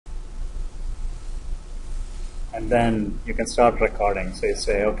and then you can start recording. So you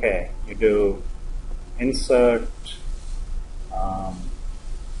say, okay, you do insert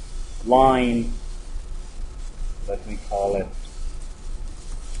line, let me call it,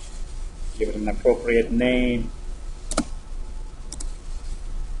 give it an appropriate name,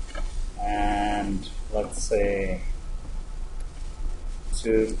 and let's say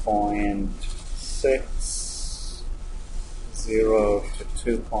 2.6, 0 to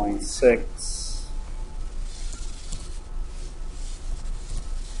 2.6.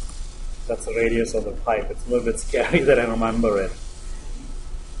 That's the radius of the pipe. It's a little bit scary that I remember it.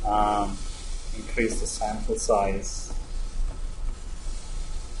 Increase the sample size.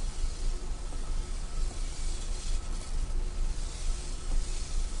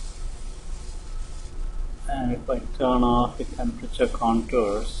 And if I turn off the temperature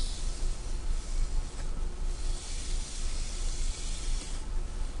contours,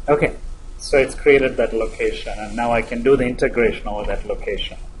 okay, so it's created that location, and now I can do the integration over that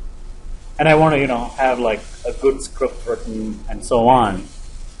location. And I want to, have like a good script written and so on.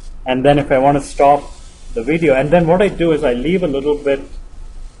 And then if I want to stop the video, and then what I do is I leave a little bit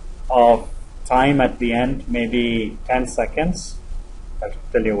of time at the end, maybe 10 seconds. I'll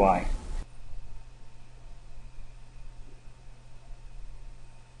tell you why.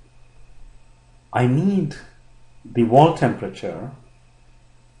 I need the wall temperature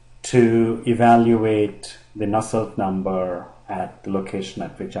to evaluate the Nusselt number at the location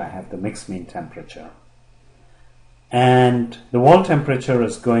at which I have the mixed mean temperature. And the wall temperature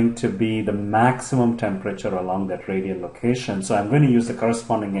is going to be the maximum temperature along that radial location. So I'm going to use the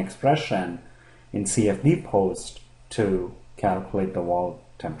corresponding expression in CFD post to calculate the wall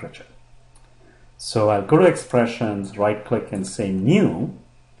temperature. So I'll go to expressions, right click and say new,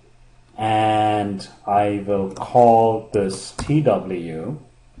 and I will call this TW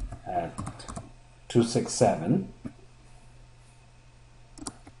at 267.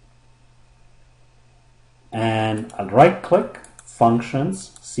 And I'll right click,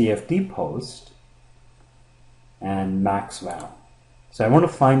 functions, CFD post, and max val. So I want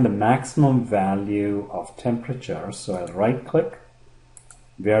to find the maximum value of temperature. So I'll right click,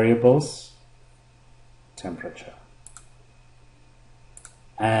 variables, temperature.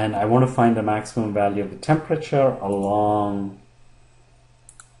 And I want to find the maximum value of the temperature along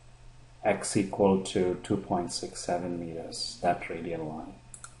x equal to 2.67 meters, that radial line.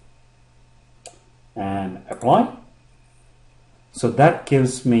 And apply. So that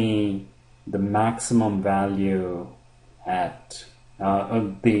gives me the maximum value at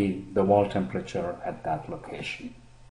the wall temperature at that location.